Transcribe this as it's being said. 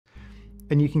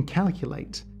And you can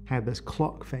calculate how those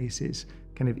clock faces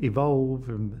kind of evolve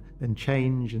and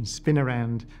change and spin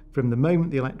around from the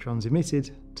moment the electron's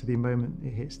emitted to the moment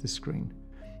it hits the screen.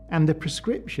 And the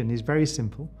prescription is very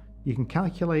simple. You can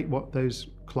calculate what those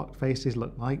clock faces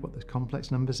look like, what those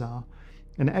complex numbers are,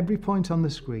 and at every point on the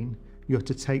screen, you have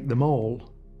to take them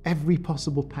all, every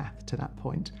possible path to that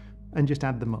point, and just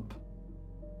add them up.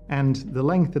 And the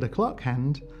length of the clock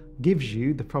hand gives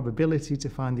you the probability to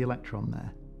find the electron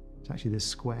there. It's actually the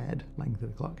squared length of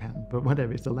the clock hand, but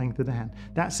whatever, it's the length of the hand.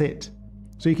 That's it.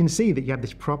 So you can see that you have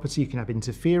this property, you can have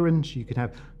interference, you can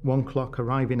have one clock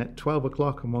arriving at 12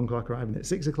 o'clock and one clock arriving at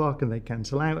 6 o'clock and they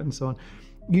cancel out and so on.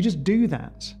 You just do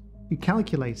that, you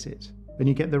calculate it, and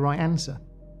you get the right answer.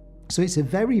 So it's a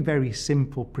very, very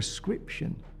simple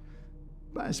prescription.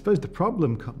 But I suppose the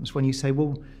problem comes when you say,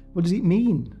 well, what does it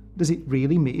mean? Does it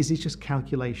really mean, is this just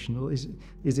calculational?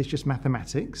 Is this just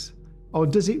mathematics? Or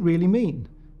does it really mean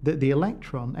that the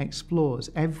electron explores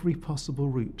every possible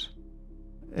route?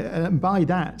 And by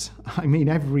that, I mean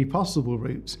every possible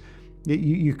route.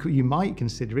 You might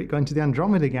consider it going to the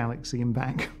Andromeda galaxy and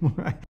back, right?